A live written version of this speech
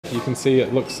You can see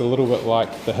it looks a little bit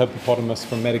like the hippopotamus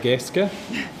from Madagascar,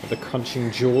 with the crunching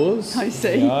jaws. I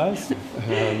see. The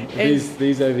eyes.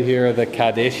 These over here are the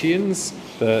Kardashians,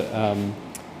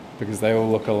 because they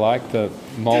all look alike, the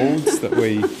moulds that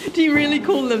we... Do you really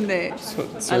call them that? That's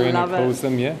what Serena calls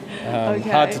them, yeah. Okay.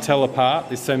 Hard to tell apart,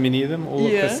 there's so many of them, all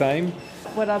look the same.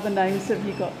 What other names have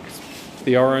you got?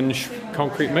 The orange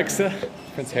concrete mixer,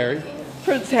 Prince Harry.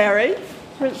 Prince Harry,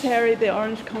 the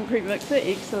orange concrete mixer,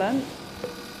 excellent.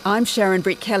 I'm Sharon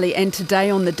Brett-Kelly, and today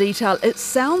on The Detail, it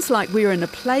sounds like we're in a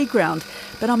playground,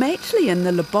 but I'm actually in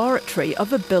the laboratory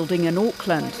of a building in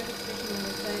Auckland.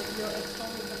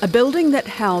 A building that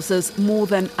houses more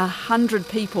than 100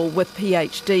 people with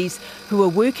PhDs who are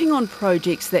working on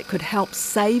projects that could help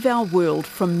save our world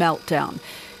from meltdown.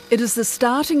 It is the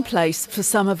starting place for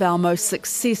some of our most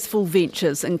successful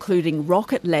ventures, including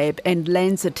Rocket Lab and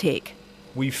LanzaTech.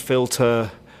 We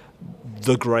filter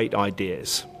the great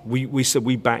ideas. We said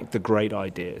we back the great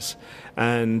ideas.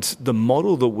 And the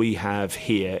model that we have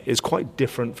here is quite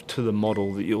different to the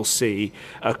model that you'll see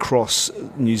across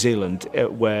New Zealand,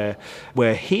 where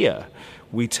here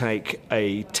we take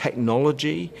a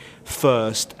technology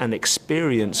first and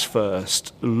experience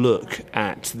first look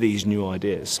at these new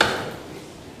ideas.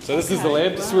 So this is the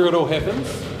lab, this is where it all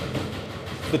happens.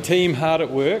 The team hard at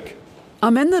work.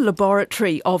 I'm in the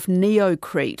laboratory of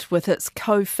Neocrete with its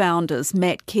co-founders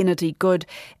Matt Kennedy-Good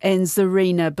and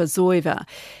Zarina Bazoeva.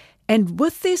 And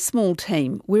with their small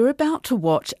team, we're about to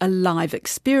watch a live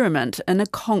experiment in a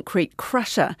concrete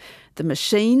crusher, the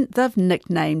machine they've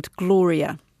nicknamed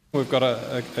Gloria. We've got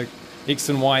a X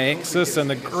and Y axis, and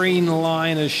the green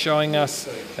line is showing us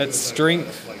its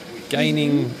strength,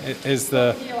 gaining as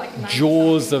the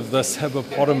jaws of this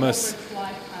hippopotamus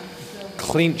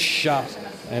clench shut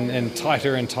and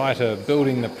tighter,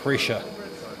 building the pressure.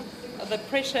 The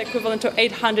pressure equivalent to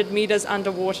 800 metres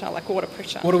underwater, like water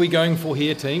pressure. What are we going for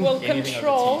here, team? Well,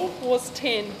 control was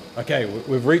 10. Okay,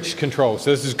 we've reached control,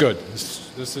 so this is good.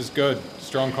 This is good,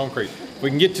 strong concrete. If we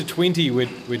can get to 20,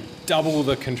 we'd double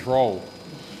the control.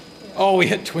 Oh, we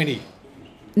hit 20.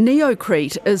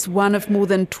 Neocrete is one of more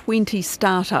than 20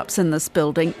 startups in this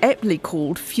building, aptly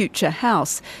called Future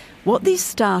House. What these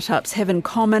startups have in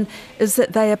common is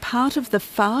that they are part of the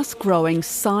fast-growing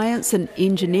science and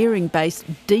engineering-based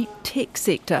deep tech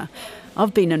sector.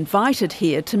 I've been invited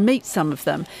here to meet some of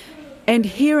them. And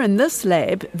here in this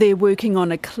lab, they're working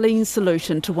on a clean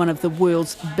solution to one of the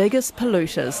world's biggest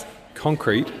polluters.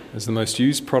 Concrete is the most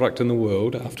used product in the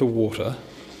world after water.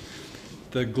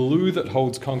 The glue that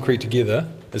holds concrete together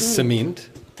is cement.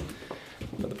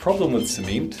 But the problem with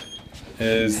cement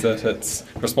is that it's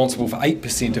responsible for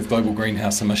 8% of global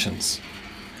greenhouse emissions.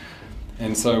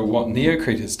 And so what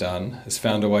Neocrete has done is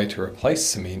found a way to replace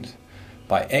cement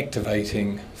by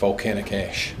activating volcanic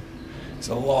ash. There's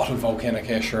a lot of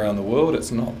volcanic ash around the world.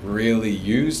 It's not really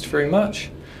used very much.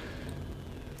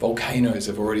 Volcanoes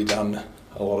have already done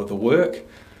a lot of the work,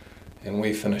 and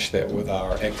we finished that with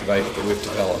our activator that we've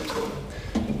developed.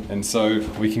 And so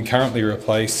we can currently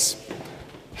replace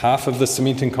half of the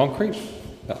cement and concrete,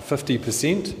 about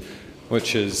 50%,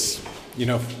 which is,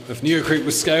 if Neocrete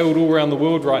was scaled all around the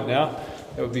world right now,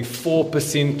 it would be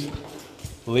 4%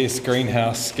 less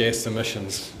greenhouse gas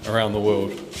emissions around the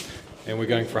world. And we're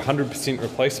going for 100%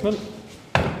 replacement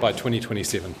by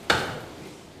 2027.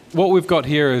 What we've got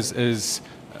here is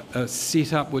a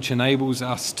setup which enables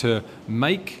us to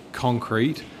make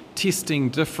concrete, testing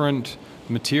different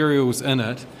materials in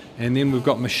it, and then we've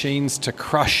got machines to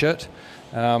crush it,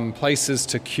 places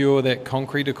to cure that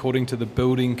concrete according to the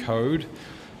building code,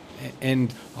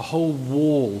 and a whole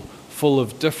wall full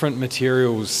of different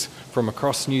materials from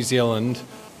across New Zealand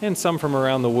and some from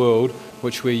around the world,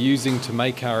 which we're using to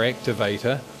make our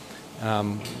activator,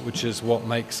 which is what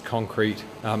makes concrete,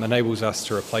 enables us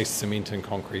to replace cement and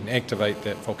concrete and activate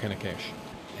that volcanic ash.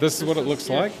 This is what it looks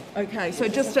like. Okay, so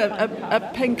just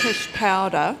a pinkish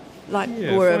powder.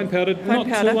 Fine powdered, not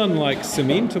too unlike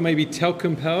cement or maybe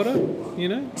talcum powder,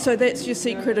 So that's your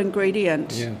secret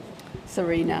ingredient, yeah.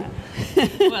 Serena.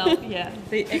 Well, yeah,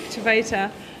 the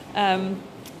activator,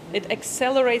 it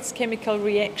accelerates chemical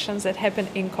reactions that happen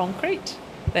in concrete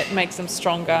that makes them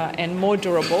stronger and more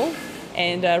durable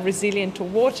and resilient to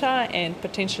water and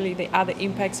potentially the other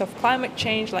impacts of climate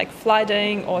change like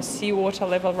flooding or seawater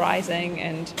level rising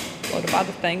and a lot of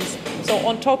other things. So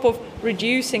on top of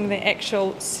reducing the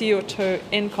actual CO2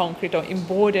 in concrete or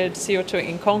embodied CO2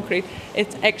 in concrete,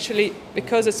 it's actually,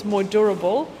 because it's more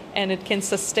durable and it can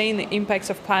sustain the impacts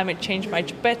of climate change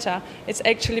much better, it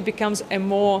actually becomes a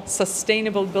more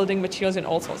sustainable building materials in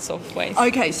all sorts of ways.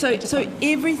 Okay, so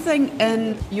everything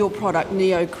in your product,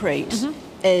 Neocrete,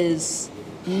 is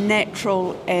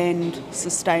natural and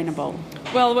sustainable?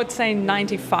 Well, I would say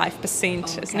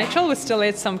 95% is natural. We still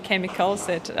add some chemicals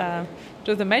that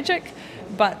do the magic.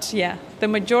 But yeah, the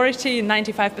majority,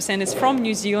 95%, is from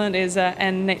New Zealand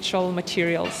and natural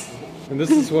materials. And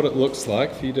this is what it looks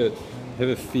like for you to have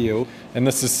a feel. And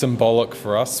this is symbolic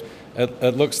for us.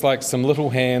 It looks like some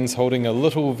little hands holding a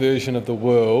little version of the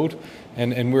world,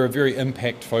 and we're a very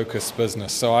impact-focused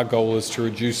business. So our goal is to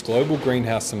reduce global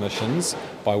greenhouse emissions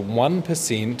by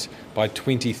 1% by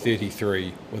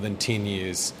 2033, within 10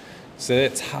 years. So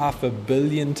that's 500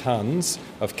 million tonnes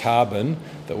of carbon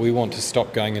that we want to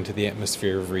stop going into the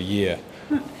atmosphere every year.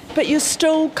 But you're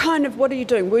still what are you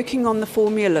doing? Working on the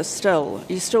formula still?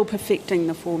 You're still perfecting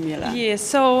the formula? Yeah,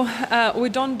 so we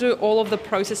don't do all of the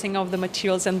processing of the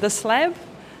materials in this lab,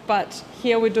 but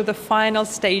here we do the final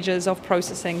stages of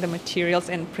processing the materials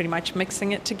and pretty much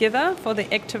mixing it together for the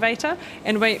activator.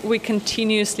 And we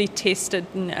continuously tested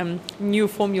new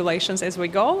formulations as we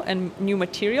go and new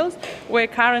materials, where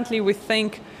currently we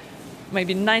think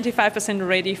maybe 95%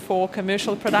 ready for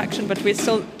commercial production, but we're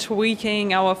still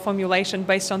tweaking our formulation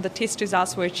based on the test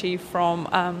results we achieve from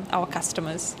our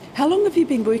customers. How long have you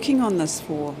been working on this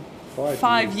for?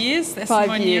 5 years. That's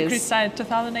when Newcrest started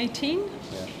 2018.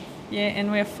 Yeah,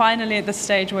 and we're finally at the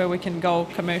stage where we can go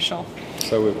commercial.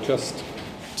 So we've just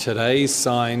today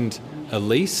signed a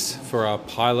lease for our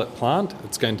pilot plant.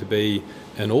 It's going to be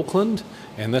in Auckland,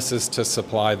 and this is to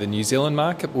supply the New Zealand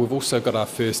market. We've also got our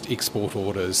first export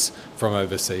orders from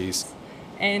overseas.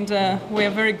 And we are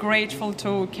very grateful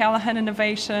to Callaghan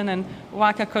Innovation and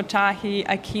Waka Kotahi,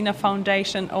 Akina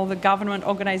Foundation, all the government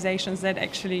organisations that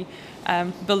actually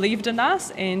believed in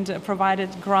us and provided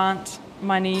grant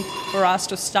money for us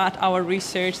to start our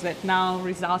research that now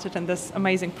resulted in this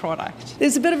amazing product.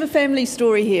 There's a bit of a family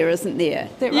story here, isn't there?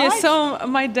 Is that right? Yeah, so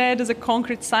my dad is a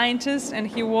concrete scientist and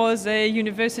he was a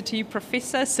university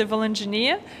professor, civil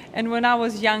engineer. And when I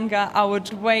was younger, I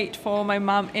would wait for my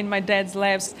mum in my dad's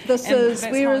labs.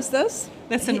 Where is this?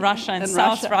 That's in Russia, in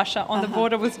South Russia, on the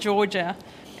border with Georgia.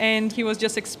 And he was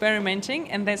just experimenting,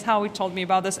 and that's how he told me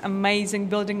about this amazing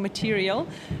building material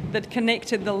that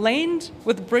connected the land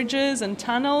with bridges and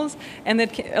tunnels, and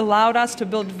that allowed us to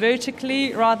build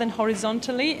vertically rather than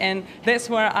horizontally. And that's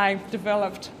where I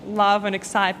developed love and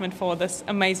excitement for this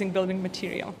amazing building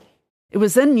material. It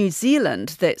was in New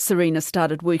Zealand that Serena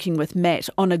started working with Matt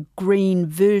on a green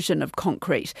version of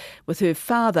concrete, with her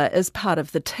father as part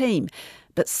of the team.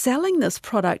 But selling this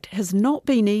product has not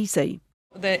been easy.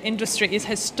 The industry is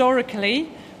historically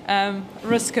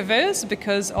risk averse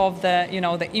because of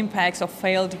the impacts of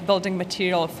failed building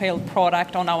material, failed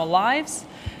product on our lives.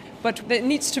 But there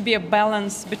needs to be a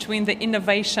balance between the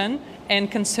innovation and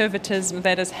conservatism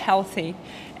that is healthy.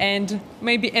 And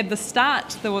maybe at the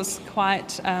start there was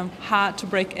quite hard to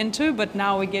break into, but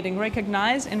now we're getting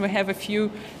recognized and we have a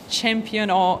few champion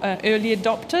or early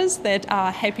adopters that are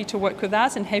happy to work with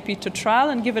us and happy to trial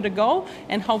and give it a go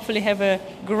and hopefully have a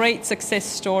great success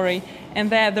story. And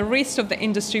the rest of the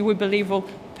industry, we believe, will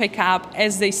pick up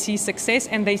as they see success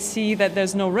and they see that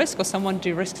there's no risk or someone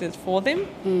de-risks it for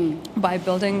them by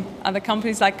building other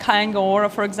companies like Kaingaora,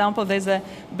 for example. There's a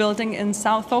building in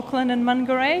South Auckland in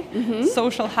Mangarei,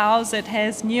 social house that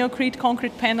has neocrete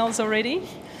concrete panels already.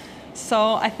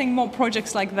 So I think more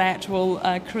projects like that will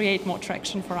create more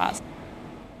traction for us.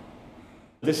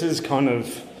 This is kind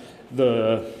of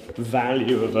the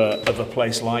value of a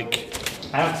place like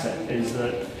Outset, is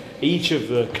that each of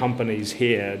the companies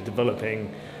here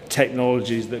developing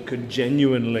technologies that could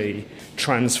genuinely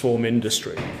transform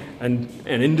industry. And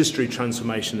industry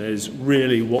transformation is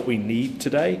really what we need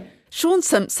today. Sean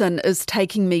Simpson is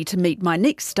taking me to meet my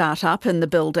next startup in the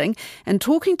building and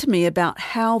talking to me about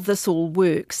how this all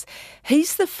works.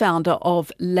 He's the founder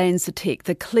of Lanzatech,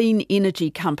 the clean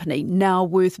energy company, now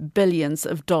worth billions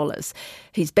of dollars.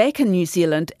 He's back in New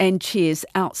Zealand and chairs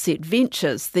Outset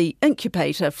Ventures, the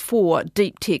incubator for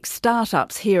deep tech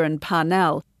startups here in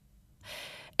Parnell.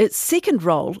 Its second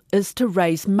role is to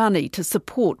raise money to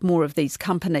support more of these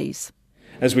companies.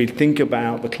 As we think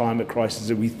about the climate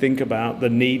crisis, as we think about the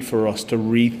need for us to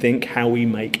rethink how we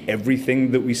make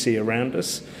everything that we see around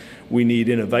us, we need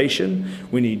innovation,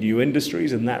 we need new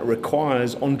industries, and that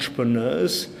requires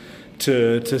entrepreneurs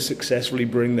to successfully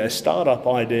bring their startup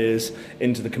ideas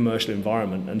into the commercial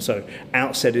environment. And so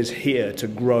Outset is here to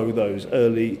grow those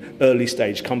early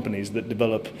stage companies that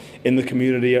develop in the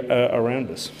community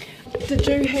around us. Did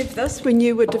you have this when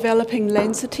you were developing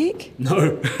Lancetech?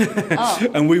 No,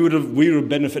 and we would have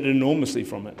benefited enormously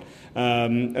from it.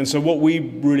 And so what we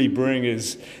really bring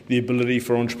is the ability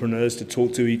for entrepreneurs to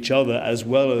talk to each other as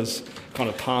well as kind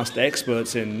of past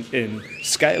experts in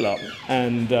scale up,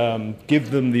 and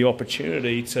give them the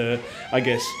opportunity to, I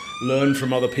guess, learn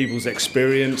from other people's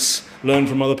experience, learn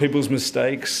from other people's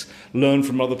mistakes, learn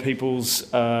from other people's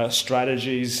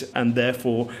strategies, and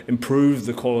therefore improve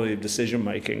the quality of decision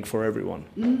making for everyone.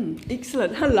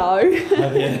 Excellent. Hello.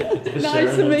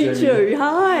 Nice to meet you.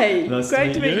 Hi. Nice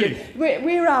Great to meet you.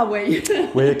 Where are we?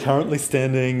 We're currently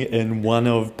standing in one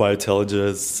of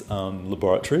Biotelliger's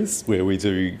laboratories where we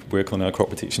do work on our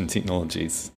crop protection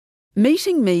technologies.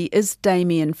 Meeting me is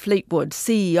Damien Fleetwood,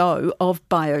 CEO of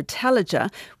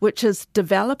Biotelliger, which is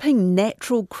developing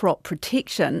natural crop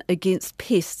protection against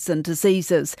pests and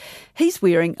diseases. He's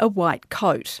wearing a white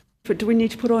coat. But do we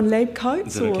need to put on lab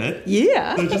coats? Is that okay?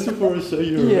 Yeah. So just before I show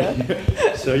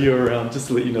you around, just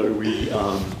to let you know, we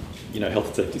health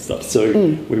and safety stuff. So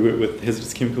we work with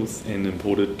hazardous chemicals and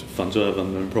imported fungi of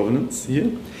unknown provenance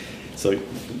here. So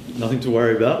nothing to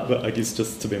worry about, but I guess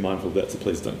just to be mindful of that, so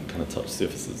please don't kind of touch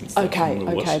surfaces and stuff. Okay,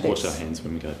 Wash our hands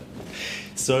when we go.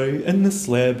 So in this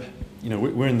lab,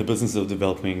 we're in the business of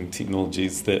developing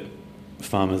technologies that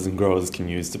farmers and growers can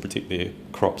use to protect their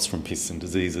crops from pests and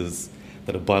diseases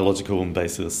that are biological in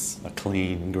basis, are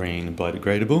clean, green and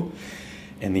biodegradable.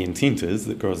 And the intent is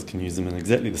that growers can use them in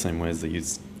exactly the same way as they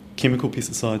use chemical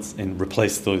pesticides and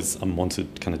replace those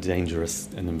unwanted, kind of dangerous,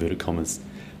 in inverted commas,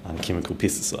 chemical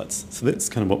pesticides. So that's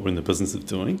kind of what we're in the business of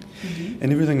doing.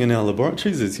 And everything in our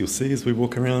laboratories, as you'll see as we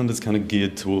walk around, is kind of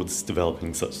geared towards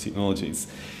developing such technologies.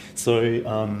 So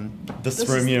this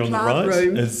room here on the right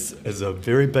is a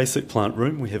very basic plant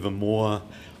room. We have a more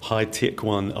high-tech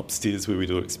one upstairs where we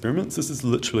do experiments. This is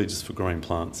literally just for growing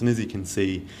plants. And as you can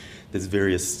see, there's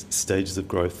various stages of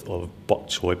growth of bok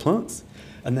choy plants.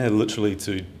 And they're literally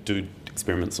to do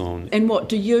experiments on. And what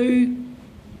do you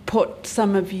put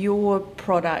some of your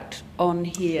product on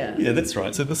here? Yeah, that's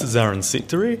right. So this is our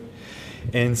insectary.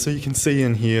 And so you can see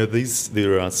in here,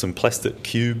 there are some plastic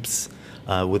cubes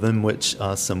within which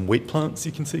are some wheat plants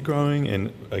you can see growing,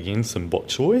 and again, some bok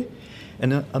choy.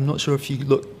 And I'm not sure if you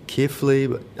look carefully,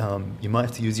 but you might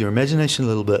have to use your imagination a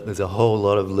little bit. There's a whole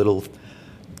lot of little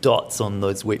dots on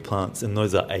those wheat plants, and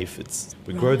those are aphids.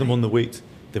 We grow them on the wheat,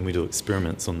 then we do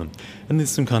experiments on them. And there's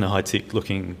some kind of high-tech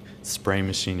looking spray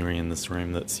machinery in this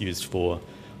room that's used for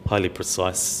highly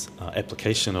precise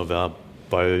application of our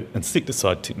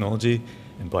bioinsecticide technology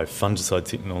and biofungicide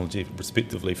technology,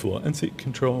 respectively, for insect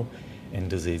control and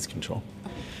disease control.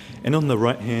 And on the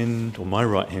right-hand, or my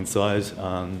right-hand side,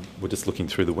 we're just looking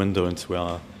through the window into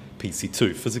our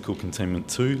PC2, Physical Containment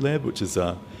 2 lab, which is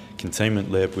a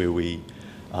containment lab where we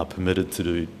are permitted to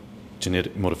do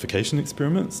genetic modification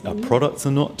experiments. Our products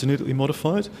are not genetically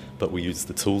modified, but we use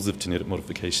the tools of genetic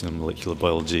modification and molecular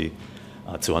biology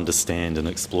to understand and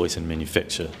exploit and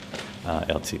manufacture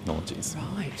our technologies.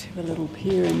 Right, have a little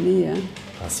peer in there.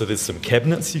 So there's some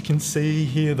cabinets you can see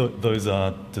here. Those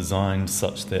are designed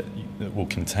such that it will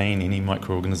contain any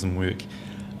microorganism work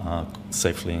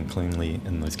safely and cleanly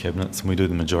in those cabinets, and we do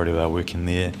the majority of our work in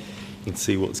there. You can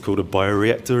see what's called a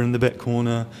bioreactor in the back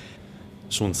corner.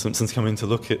 Sean Simpson's coming to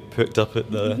look perked up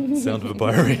at the sound of a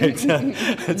bioreactor.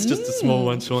 It's just a small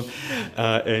one, Sean.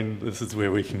 And this is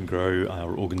where we can grow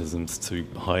our organisms to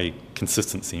high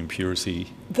consistency and purity.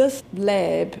 This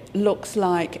lab looks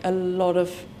like a lot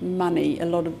of money, a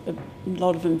lot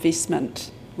of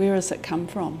investment. Where has it come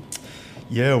from?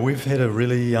 Yeah, we've had a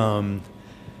really a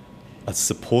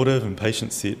supportive and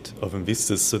patient set of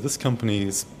investors. So this company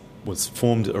was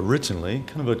formed originally,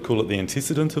 kind of I'd call it the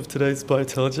antecedent of today's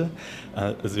Biotelliger,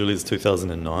 as early as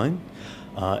 2009.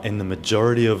 And the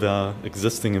majority of our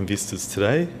existing investors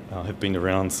today have been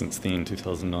around since then,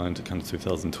 2009 to kind of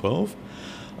 2012.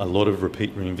 A lot of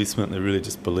repeat reinvestment. They really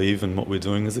just believe in what we're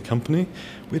doing as a company.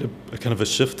 We had a kind of a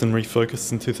shift and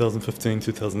refocus in 2015,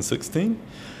 2016,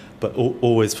 but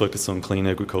always focused on clean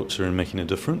agriculture and making a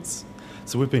difference.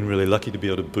 So we've been really lucky to be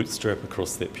able to bootstrap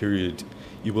across that period.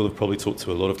 You will have probably talked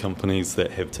to a lot of companies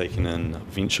that have taken in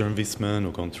venture investment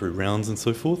or gone through rounds and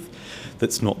so forth.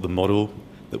 That's not the model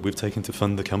that we've taken to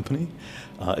fund the company.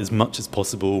 As much as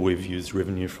possible, we've used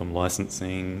revenue from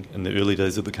licensing in the early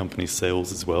days of the company's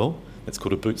sales as well. That's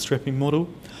called a bootstrapping model,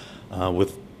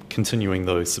 with continuing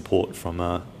though support from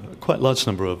a quite large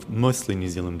number of mostly New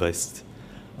Zealand-based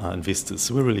investors.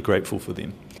 So we're really grateful for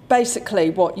them. Basically,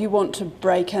 what you want to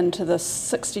break into the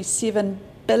 $67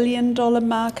 billion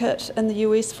market in the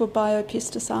US for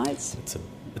biopesticides?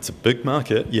 It's a big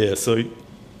market, yeah. So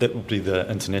That would be the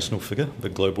international figure, the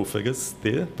global figures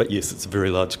there. But yes, it's a very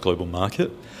large global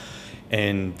market.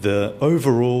 And the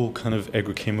overall kind of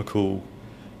agrochemical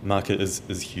market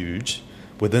is huge.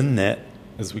 Within that,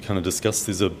 as we kind of discussed,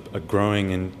 there's a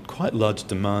growing and quite large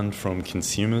demand from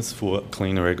consumers for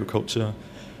cleaner agriculture,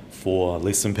 for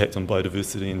less impact on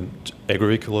biodiversity and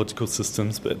agroecological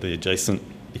systems, but the adjacent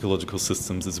ecological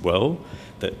systems as well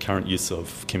that current use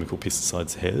of chemical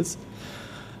pesticides has.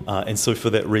 And so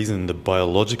for that reason, the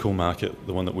biological market,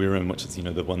 the one that we're in, which is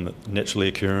the one that's naturally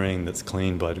occurring, that's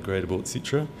clean, biodegradable,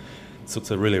 etc. So it's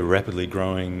a really rapidly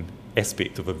growing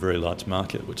aspect of a very large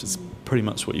market, which is pretty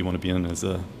much what you want to be in as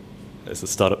a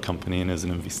startup company and as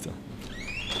an investor.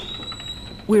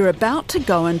 We're about to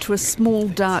go into a small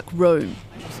dark room.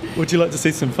 Would you like to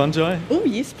see some fungi? Oh,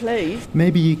 yes, please.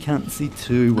 Maybe you can't see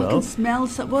too well. I can smell.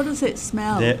 What does that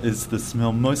smell? That is the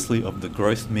smell mostly of the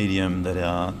growth medium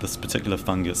that this particular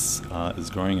fungus is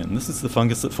growing in. This is the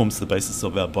fungus that forms the basis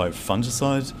of our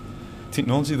biofungicide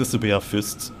technology. This will be our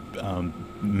first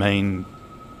main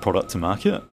product to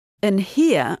market. In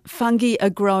here, fungi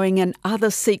are growing in other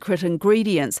secret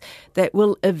ingredients that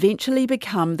will eventually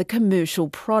become the commercial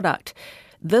product.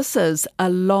 This is a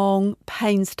long,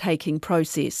 painstaking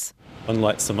process.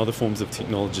 Unlike some other forms of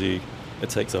technology,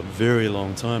 it takes a very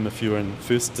long time. If you're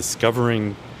first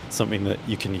discovering something that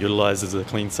you can utilise as a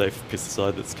clean, safe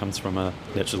pesticide that comes from a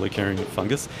naturally occurring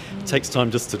fungus, it takes time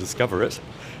just to discover it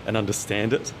and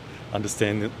understand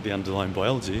the underlying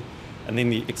biology, and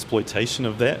then the exploitation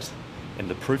of that and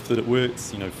the proof that it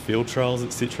works, field trials,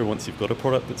 etc. Once you've got a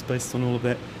product that's based on all of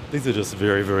that, these are just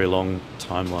very, very long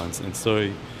timelines. And so,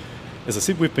 as I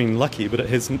said, we've been lucky, but it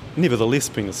has nevertheless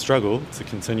been a struggle to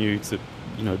continue to,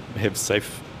 have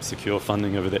safe, secure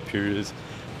funding over that period.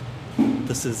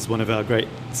 This is one of our great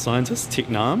scientists, Tech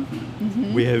Nam.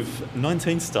 Mm-hmm. We have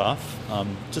 19 staff.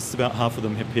 Just about half of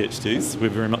them have PhDs. We're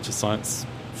very much a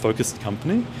science-focused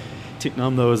company. Tech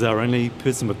Nam, though, is our only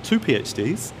person with 2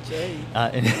 PhDs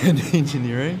in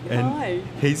engineering. And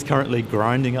he's currently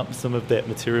grinding up some of that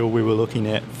material we were looking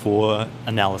at for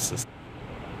analysis.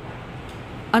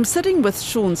 I'm sitting with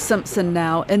Sean Simpson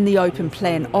now in the open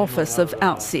plan office of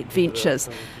Outset Ventures.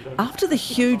 After the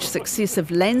huge success of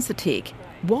LanzaTech,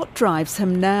 what drives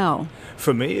him now?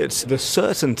 For me, it's the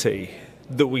certainty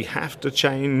that we have to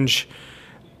change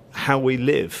how we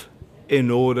live in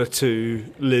order to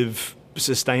live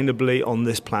sustainably on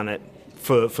this planet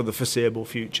for the foreseeable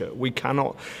future. We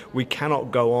cannot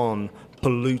go on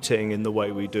polluting in the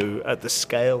way we do at the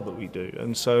scale that we do,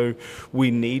 and so we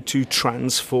need to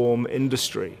transform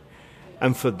industry,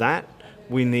 and for that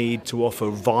we need to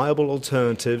offer viable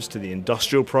alternatives to the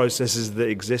industrial processes that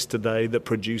exist today that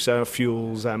produce our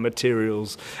fuels, our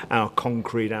materials, our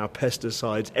concrete, our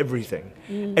pesticides, everything.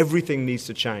 Everything needs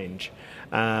to change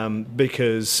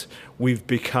because we've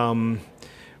become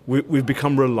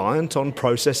reliant on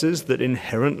processes that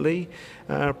inherently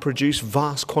produce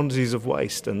vast quantities of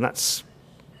waste, and that's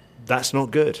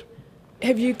not good.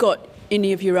 Have you got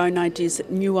any of your own ideas,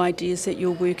 new ideas that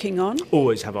you're working on?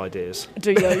 Always have ideas.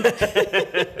 Do you?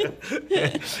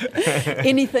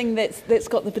 Anything that's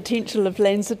got the potential of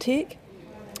LanzaTech?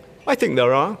 I think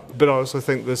there are, but I also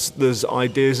think there's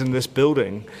ideas in this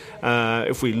building.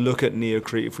 If we look at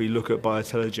Neocrete, if we look at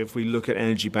Biotellige, if we look at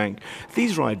Energy Bank,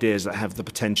 these are ideas that have the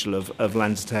potential of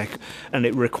LanzaTech, and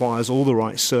it requires all the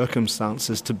right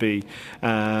circumstances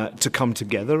to come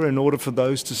together in order for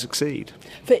those to succeed.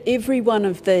 For every one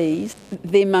of these,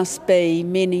 there must be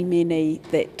many, many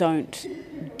that don't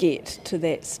get to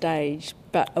that stage,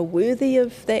 but are worthy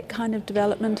of that kind of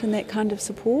development and that kind of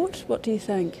support. What do you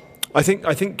think? I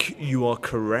think you are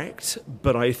correct,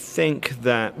 but I think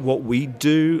that what we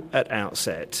do at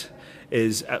Outset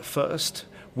is, at first,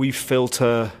 we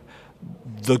filter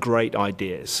the great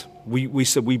ideas.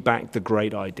 We back the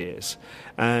great ideas.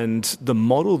 And the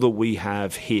model that we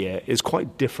have here is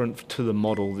quite different to the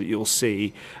model that you'll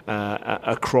see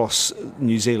across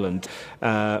New Zealand,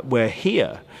 where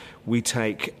here we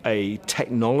take a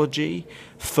technology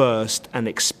first and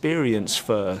experience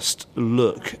first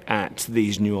look at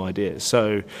these new ideas.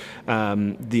 So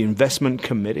the investment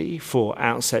committee for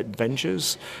Outset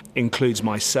Ventures includes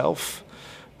myself,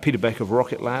 Peter Beck of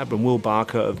Rocket Lab, and Will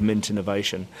Barker of Mint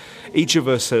Innovation. Each of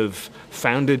us have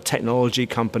founded technology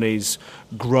companies,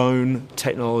 grown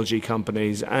technology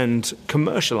companies, and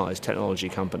commercialized technology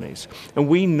companies. And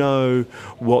we know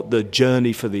what the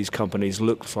journey for these companies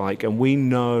looks like, and we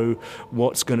know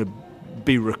what's going to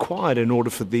be required in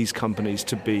order for these companies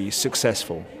to be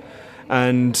successful.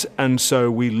 And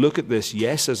so we look at this,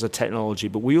 yes, as a technology,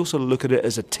 but we also look at it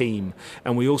as a team,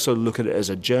 and we also look at it as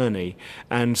a journey.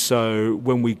 And so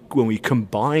when we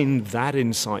combine that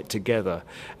insight together,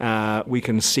 we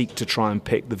can seek to try and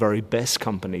pick the very best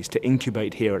companies to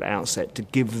incubate here at Outset, to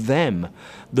give them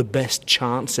the best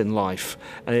chance in life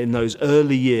and in those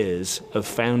early years of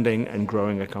founding and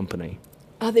growing a company.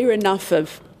 Are there enough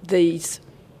of these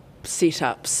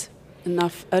setups?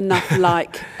 Enough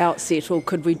like Outset, or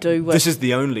could we do with... This is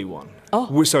the only one.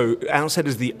 Oh. So Outset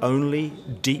is the only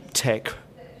deep tech,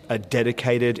 a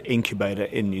dedicated incubator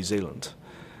in New Zealand.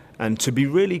 And to be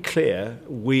really clear,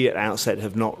 we at Outset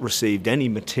have not received any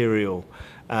material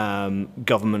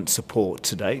government support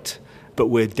to date, but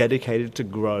we're dedicated to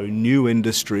grow new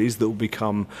industries that will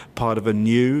become part of a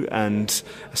new and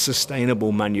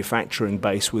sustainable manufacturing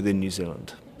base within New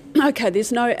Zealand. Okay,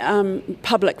 there's no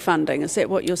public funding, is that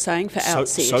what you're saying for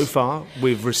Outset? So far,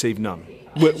 we've received none.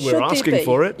 We're asking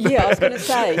for it. Yeah, I was going to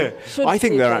say. I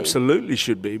think there absolutely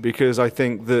should be, because I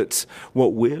think that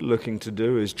what we're looking to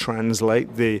do is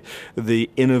translate the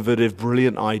innovative,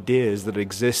 brilliant ideas that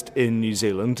exist in New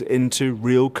Zealand into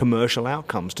real commercial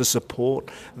outcomes to support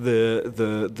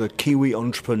the Kiwi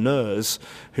entrepreneurs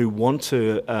who want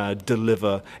to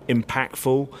deliver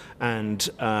impactful and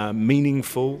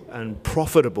meaningful and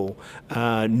profitable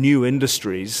new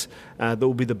industries that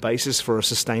will be the basis for a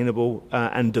sustainable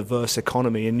and diverse economy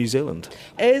in New Zealand.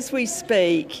 As we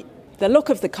speak, the look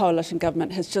of the coalition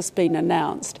government has just been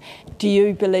announced. Do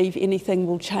you believe anything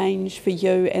will change for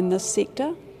you in this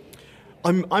sector?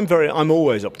 I'm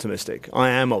always optimistic. I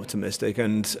am optimistic,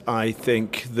 and I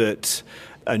think that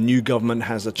a new government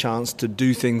has a chance to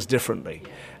do things differently.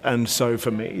 And so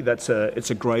for me, it's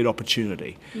a great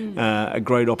opportunity, a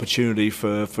great opportunity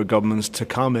for governments to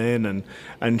come in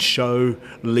and show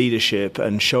leadership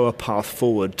and show a path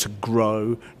forward to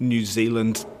grow New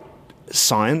Zealand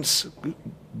science,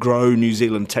 grow New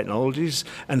Zealand technologies,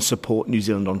 and support New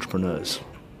Zealand entrepreneurs.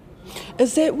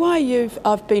 Is that why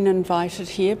I've been invited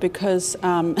here? Because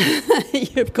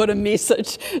you've got a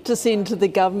message to send to the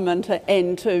government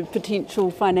and to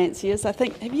potential financiers. I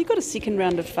think, have you got a second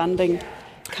round of funding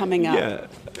coming up?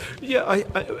 Yeah.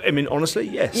 I mean, honestly,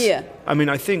 yes. Yeah. I mean,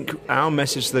 I think our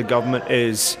message to the government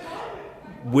is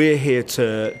we're here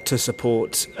to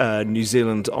support New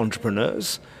Zealand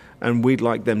entrepreneurs, and we'd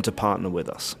like them to partner with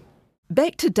us.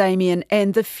 Back to Damien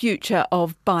and the future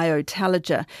of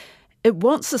biotalogy. It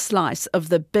wants a slice of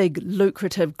the big,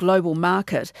 lucrative global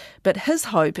market, but his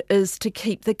hope is to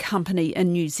keep the company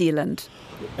in New Zealand.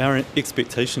 Our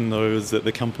expectation, though, is that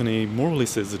the company, more or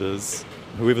less as it is,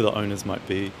 whoever the owners might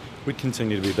be, would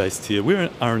continue to be based here. We're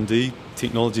an R&D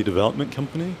technology development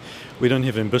company. We don't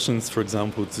have ambitions, for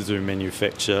example, to do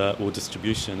manufacture or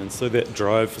distribution, and so that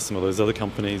drive for some of those other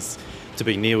companies to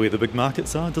be near where the big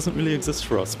markets are doesn't really exist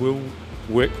for us. We'll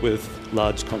work with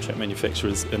large contract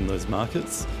manufacturers in those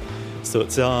markets. So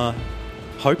it's our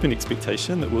hope and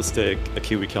expectation that we'll stay a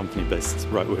Kiwi company based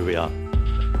right where we are.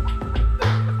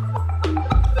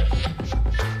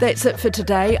 That's it for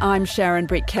today. I'm Sharon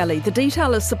Brett-Kelly. The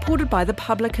Detail is supported by the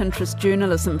Public Interest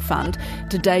Journalism Fund.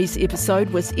 Today's episode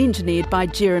was engineered by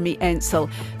Jeremy Ansell.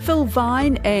 Phil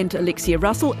Vine and Alexia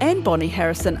Russell and Bonnie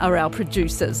Harrison are our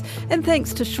producers. And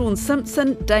thanks to Sean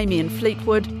Simpson, Damien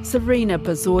Fleetwood, Serena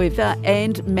Bazoeva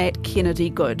and Matt Kennedy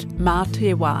Good. Mā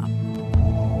te wā.